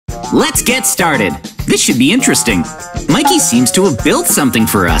let's get started. This should be interesting. Mikey seems to have built something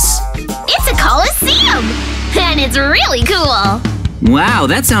for us. It's a colosseum! And it's really cool! Wow,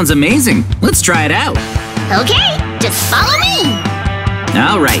 that sounds amazing. Let's try it out. Okay, just follow me!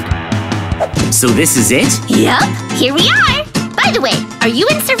 Alright. So this is it? Yup, here we are! By the way, are you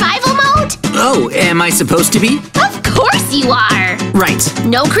in survival mode? Oh, am I supposed to be? Of course you are! Right.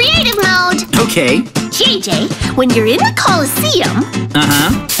 No creative mode! Okay. JJ, when you're in the Colosseum,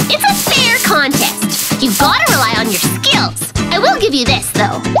 it's a fair contest. You've got to rely on your skills. I will give you this,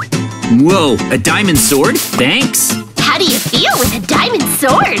 though. Whoa, a diamond sword? Thanks. How do you feel with a diamond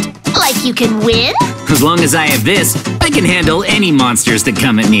sword? Like you can win? As long as I have this, I can handle any monsters that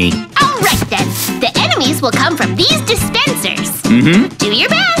come at me. Alright then. The enemies will come from these dispensers. Do your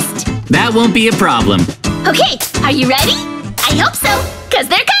best. That won't be a problem. Okay, are you ready? I hope so, because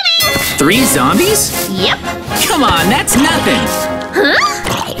they're coming! 3 zombies? Yep. Come on, that's nothing.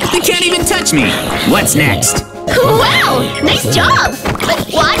 Huh? They can't even touch me. What's next? Wow, nice job! But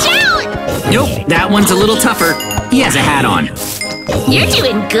watch out! Nope, that one's a little tougher. He has a hat on. You're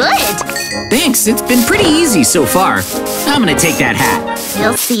doing good. Thanks, it's been pretty easy so far. I'm gonna take that hat.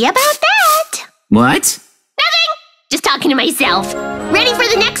 We'll see about that. What? Nothing! Just talking to myself. Ready for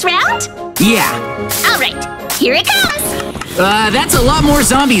the next round? Yeah. Alright, here it comes! That's a lot more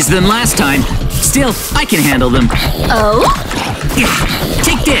zombies than last time. Still, I can handle them. Oh? Yeah,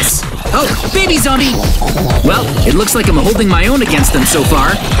 take this! Oh, baby zombie! Well, it looks like I'm holding my own against them so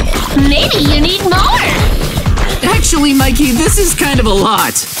far. Maybe you need more! Actually, Mikey, this is kind of a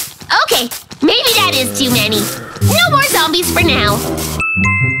lot. Okay, maybe that is too many. No more zombies for now.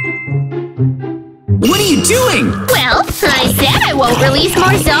 What are you doing? Well, I said I won't release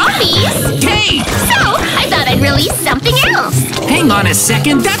more zombies. Hey! So, I thought I'd release something else. Hang on a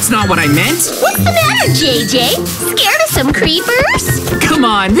second, that's not what I meant. What's the matter, JJ? Scared of some creepers? Come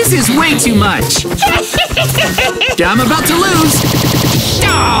on, this is way too much. I'm about to lose.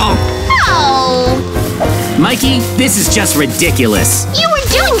 Oh! Oh! Mikey, this is just ridiculous. You were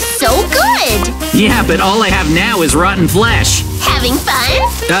doing so good. Yeah, but all I have now is rotten flesh. Having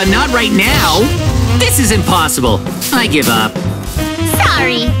fun? Not right now. This is impossible. I give up.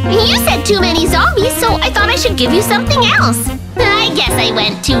 Sorry. You said too many zombies, so I thought I should give you something else. I guess I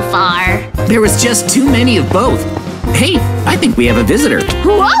went too far. There was just too many of both. Hey, I think we have a visitor.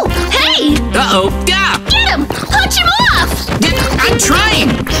 Whoa! Hey! Uh-oh. Ah! Get him! Punch him off! I'm trying!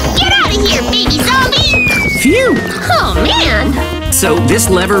 Get out of here, baby zombie! Phew! Oh, man! So this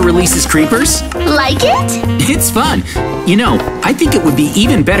lever releases creepers? Like it? It's fun. You know, I think it would be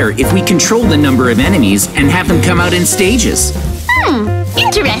even better if we control the number of enemies and have them come out in stages.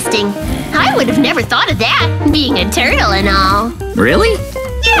 Interesting. I would have never thought of that, being a turtle and all. Really?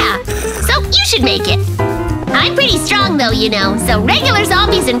 Yeah, so you should make it. I'm pretty strong though, you know, so regular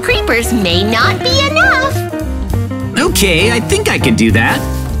zombies and creepers may not be enough. Okay, I think I can do that.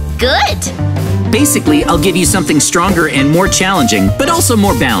 Good. Basically, I'll give you something stronger and more challenging, but also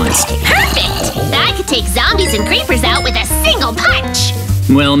more balanced. Perfect! I could take zombies and creepers out with a single punch.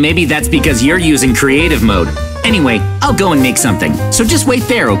 Well, maybe that's because you're using creative mode. Anyway, I'll go and make something, so just wait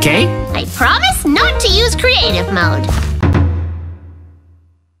there, okay? I promise not to use creative mode.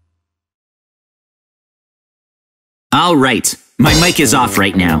 All right, my mic is off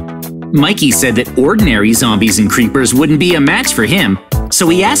right now. Mikey said that ordinary zombies and creepers wouldn't be a match for him, so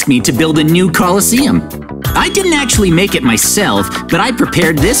he asked me to build a new colosseum. I didn't actually make it myself, but I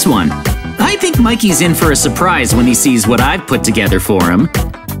prepared this one. I think Mikey's in for a surprise when he sees what I've put together for him.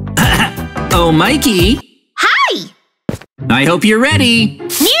 Oh, Mikey! Hi! I hope you're ready!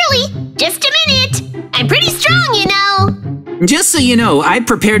 Nearly! Just a minute! I'm pretty strong, you know! Just so you know, I've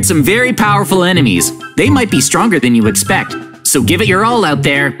prepared some very powerful enemies. They might be stronger than you expect, so give it your all out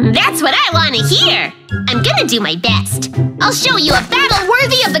there. That's what I want to hear! I'm gonna do my best. I'll show you a battle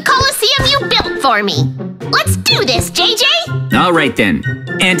worthy of the Colosseum you built for me. Let's do this, JJ! All right then.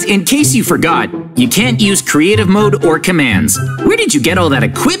 And in case you forgot, you can't use creative mode or commands. Where did you get all that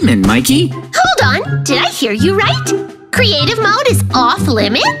equipment, Mikey? Hold on, did I hear you right? Creative mode is off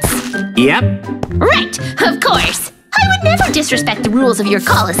limits? Yep. Right, of course. I would never disrespect the rules of your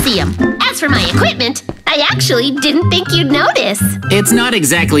Colosseum. As for my equipment, I actually didn't think you'd notice. It's not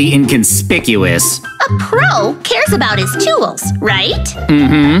exactly inconspicuous. A pro cares about his tools, right?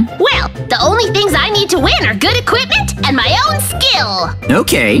 Well, the only things I need to win are good equipment and my own skill.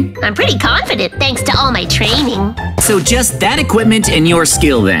 Okay. I'm pretty confident thanks to all my training. So just that equipment and your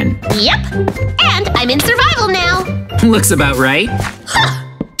skill then? Yep. And I'm in survival now. Looks about right.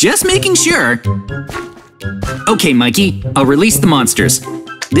 Just making sure. Okay, Mikey, I'll release the monsters.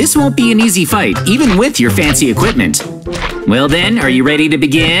 This won't be an easy fight, even with your fancy equipment. Well then, are you ready to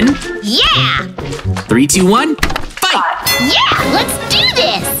begin? Yeah! 3, 2, 1, fight! Yeah, let's do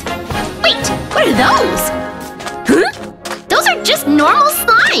this! Wait, what are those? Huh? Those are just normal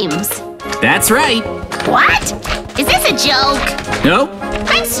slimes. That's right. What? Is this a joke? Nope.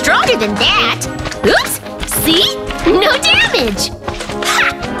 I'm stronger than that. Oops! See? No damage!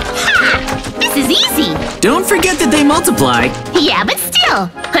 Ha! Ha! This is easy! Don't forget that they multiply. Yeah, but still,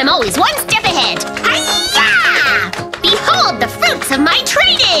 I'm always one step ahead. Hi-ya! Behold the fruits of my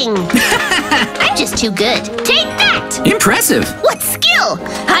training! I'm just too good. Take that! Impressive. What skill?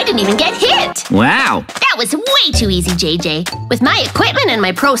 I didn't even get hit. Wow. That was way too easy, JJ. With my equipment and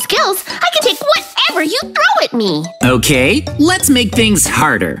my pro skills, I can take whatever you throw at me. Okay, let's make things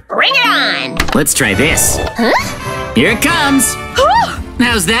harder. Bring it on! Let's try this. Huh? Here it comes.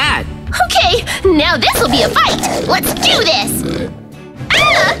 How's that? Okay, now this will be a fight. Let's do this.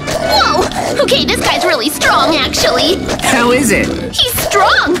 Ah! Whoa! Okay, this guy's really strong, actually. How is it? He's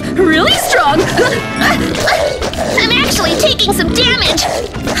strong! Really strong! I'm actually taking some damage.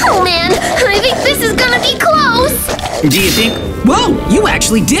 Oh man, I think this is gonna be close. Do you think… Whoa, you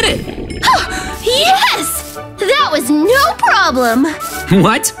actually did it! Yes! That was no problem.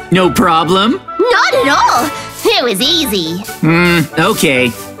 What? No problem? Not at all. It was easy.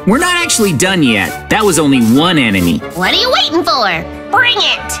 Okay. We're not actually done yet. That was only one enemy. What are you waiting for? Bring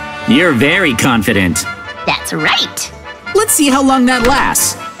it! You're very confident. That's right. Let's see how long that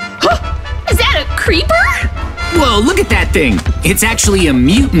lasts. Is that a creeper? Whoa, look at that thing. It's actually a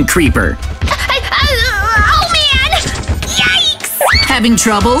mutant creeper. Oh man! Yikes! Having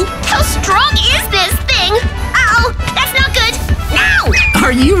trouble? How strong is this thing? Uh-oh, that's not good. No!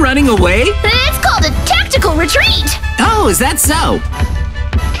 Are you running away? It's called a tactical retreat. Oh, is that so?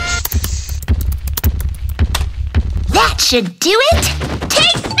 That should do it.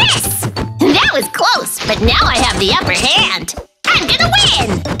 Take this! That was close, but now I have the upper hand. I'm gonna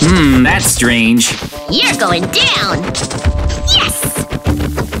win! That's strange. You're going down. Yes!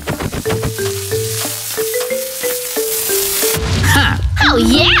 Huh. Oh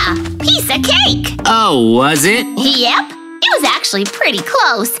yeah! Piece of cake! Oh, was it? Yep. It was actually pretty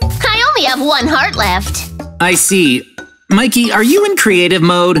close. I only have one heart left. I see. Mikey, are you in creative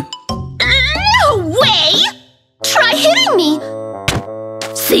mode? No way! Try hitting me!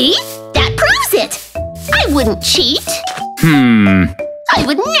 See? That proves it! I wouldn't cheat. I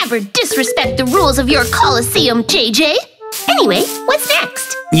would never disrespect the rules of your Colosseum, JJ. Anyway, what's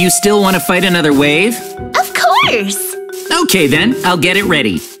next? You still want to fight another wave? Of course! Okay then, I'll get it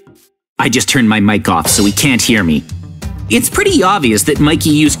ready. I just turned my mic off so he can't hear me. It's pretty obvious that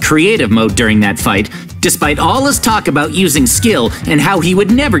Mikey used creative mode during that fight, despite all his talk about using skill and how he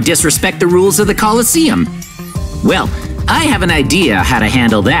would never disrespect the rules of the Colosseum. Well, I have an idea how to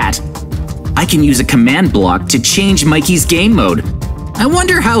handle that. I can use a command block to change Mikey's game mode. I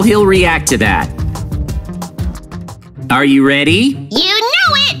wonder how he'll react to that. Are you ready? You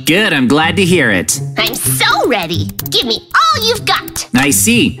know it! Good, I'm glad to hear it. I'm so ready. Give me all you've got. I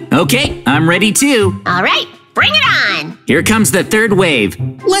see. Okay, I'm ready too. All right, bring it on. Here comes the third wave.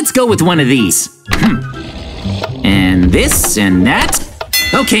 Let's go with one of these. And this and that.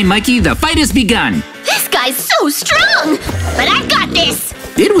 Okay, Mikey, the fight has begun. This guy's so strong, but I've got this.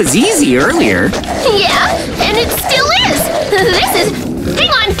 It was easy earlier. Yeah, and it still is. This is… Hang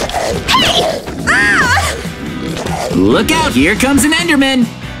on. Hey! Ah! Look out, here comes an Enderman.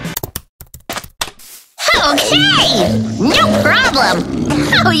 Okay, no problem.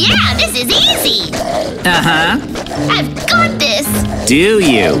 Oh yeah, this is easy. Uh-huh. I've got this. Do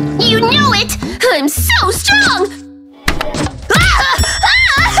you? You know it. I'm so strong. Ah!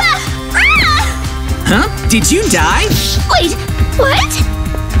 Ah! Ah! Huh? Did you die? Wait, what?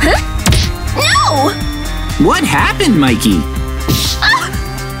 Huh? No! What happened, Mikey?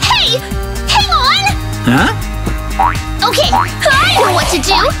 Hey! Hang on! Huh? Okay, I know what to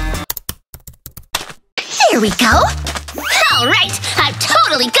do! There we go! Alright, I've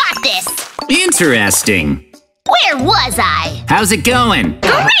totally got this! Interesting. Where was I? How's it going?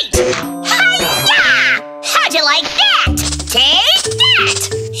 Great! Hi-ya! How'd you like that? Take that!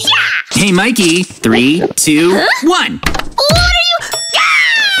 Yeah! Hey, Mikey. 3, 2, 1. What are you…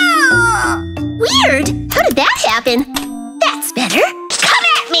 Ah! Weird! How did that happen? That's better! Come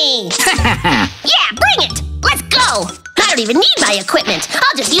at me! Yeah, bring it! Let's go! I don't even need my equipment.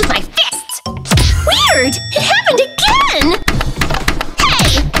 I'll just use my fists. Weird! It happened again!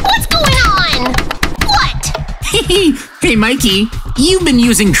 Hey! What's going on? What? Hey, Mikey. You've been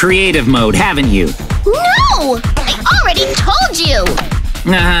using creative mode, haven't you? No! I already told you!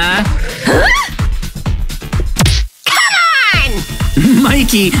 Uh-huh. Huh? Come on!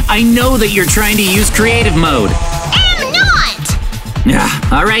 Mikey, I know that you're trying to use creative mode. Am not!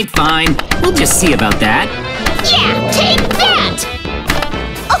 Alright, fine. We'll just see about that. Yeah, take that!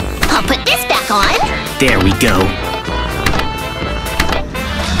 Oh, I'll put this back on. There we go.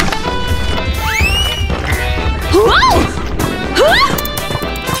 Whoa! Huh?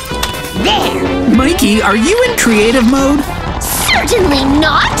 There! Mikey, are you in creative mode? Certainly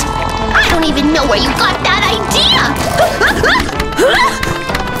not! I don't even know where you got that idea!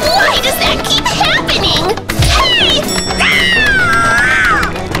 Why does that keep happening? Hey! Ah!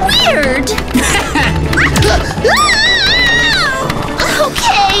 Weird!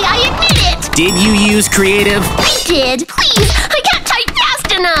 Okay, I admit it! Did you use creative? I did! Please, I can't type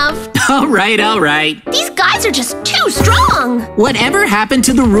fast enough! Alright. These guys are just too strong! Whatever happened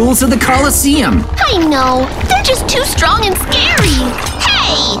to the rules of the Colosseum? I know! They're just too strong and scary!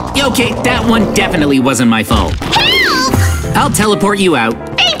 Hey! Okay, that one definitely wasn't my fault. Help! I'll teleport you out.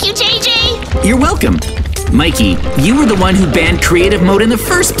 Thank you, JJ! You're welcome. Mikey, you were the one who banned creative mode in the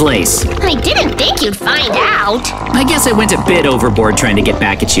first place. I didn't think you'd find out. I guess I went a bit overboard trying to get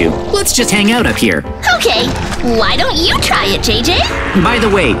back at you. Let's just hang out up here. Okay, why don't you try it, JJ? By the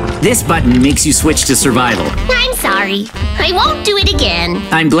way, this button makes you switch to survival. I'm sorry. I won't do it again.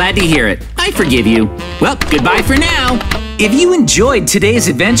 I'm glad to hear it. I forgive you. Well, goodbye for now. If you enjoyed today's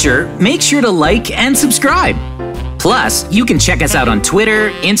adventure, make sure to like and subscribe. Plus, you can check us out on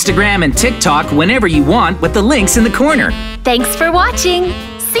Twitter, Instagram, and TikTok whenever you want with the links in the corner. Thanks for watching.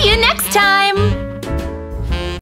 See you next time.